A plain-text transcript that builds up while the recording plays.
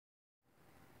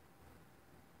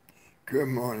Good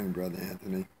morning, Brother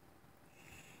Anthony.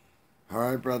 All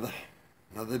right, brother.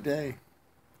 Another day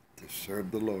to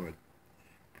serve the Lord.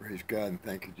 Praise God and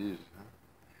thank you, Jesus. Huh?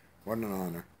 What an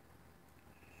honor.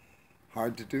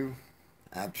 Hard to do?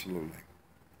 Absolutely.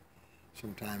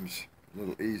 Sometimes a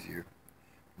little easier.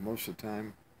 Most of the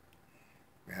time,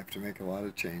 we have to make a lot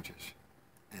of changes.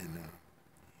 And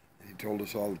he told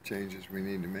us all the changes we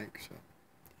need to make, so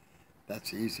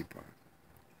that's the easy part.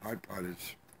 Hard part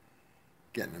is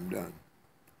getting them done.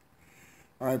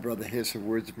 All right, brother, here's some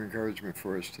words of encouragement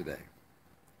for us today.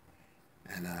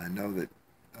 And I know that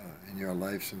in your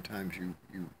life, sometimes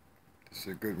this is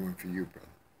a good one for you, brother.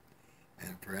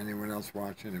 And for anyone else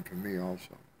watching, and for me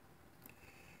also.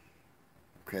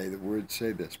 Okay, the words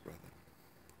say this, brother.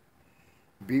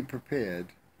 Be prepared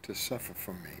to suffer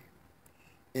for me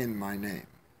in my name.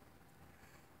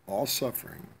 All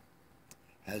suffering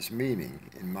has meaning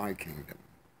in my kingdom.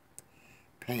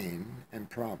 Pain and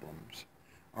problems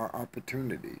are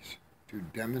opportunities to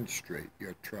demonstrate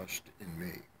your trust in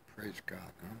me. Praise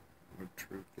God, huh? What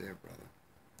truth there, brother.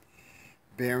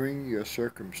 Bearing your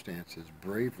circumstances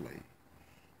bravely,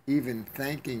 even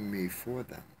thanking me for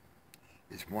them,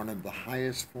 is one of the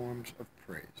highest forms of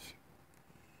praise.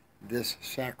 This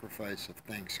sacrifice of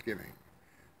thanksgiving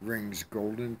rings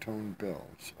golden-toned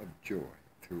bells of joy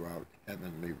throughout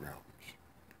heavenly realms.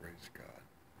 Praise God.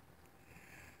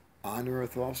 On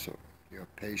earth also, your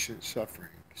patient suffering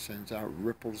sends out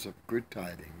ripples of good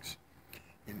tidings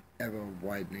in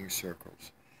ever-widening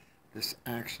circles. This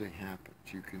actually happens.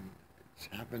 It's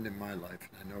happened in my life,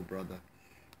 and I know, brother,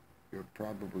 you've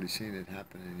probably seen it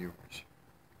happen in yours.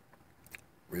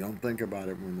 We don't think about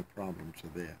it when the problems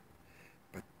are there,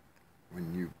 but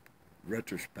when you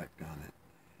retrospect on it,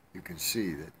 you can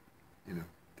see that,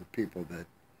 the people that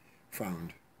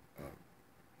found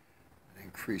an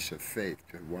increase of faith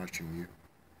by watching you.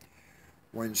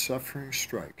 When suffering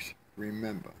strikes,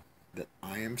 remember that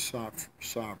I am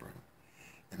sovereign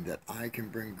and that I can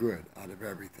bring good out of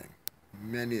everything.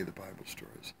 Many of the Bible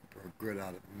stories brought good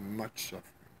out of much suffering.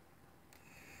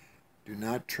 Do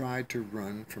not try to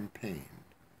run from pain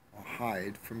or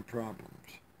hide from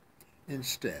problems.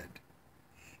 Instead,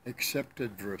 accept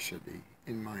adversity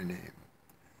in my name,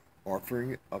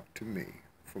 offering it up to me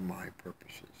for my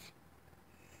purposes.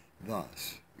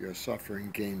 Thus, your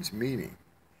suffering gains meaning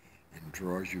and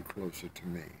draws you closer to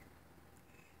me.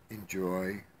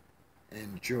 Joy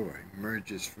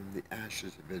merges from the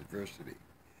ashes of adversity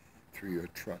through your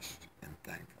trust and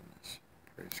thankfulness.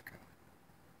 Praise God.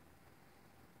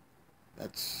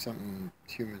 That's something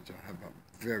humans have a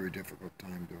very difficult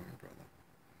time doing, brother.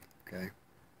 Okay?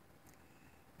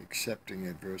 Accepting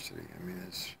adversity. I mean,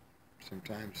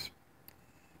 sometimes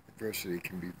adversity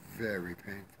can be very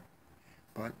painful.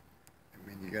 But,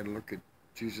 you got to look at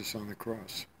Jesus on the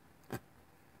cross.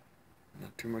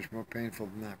 Not too much more painful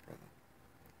than that, brother.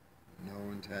 No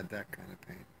one's had that kind of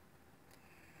pain.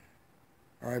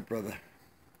 All right, brother.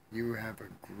 You have a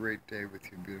great day with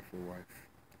your beautiful wife.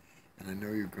 And I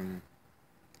know you're going to,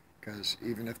 because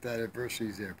even if that adversity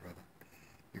is there, brother,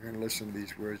 you're going to listen to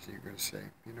these words and you're going to say,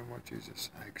 you know what, Jesus,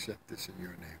 I accept this in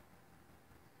your name.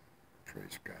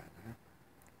 Praise God. Huh?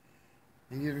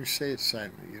 And you don't say it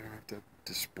silently. You don't have to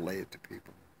display it to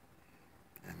people.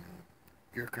 And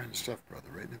your kind of stuff, brother,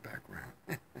 right in the background.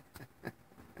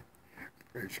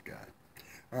 Praise God.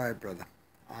 All right, brother.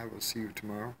 I will see you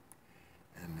tomorrow.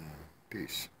 And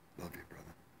peace. Love you,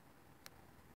 brother.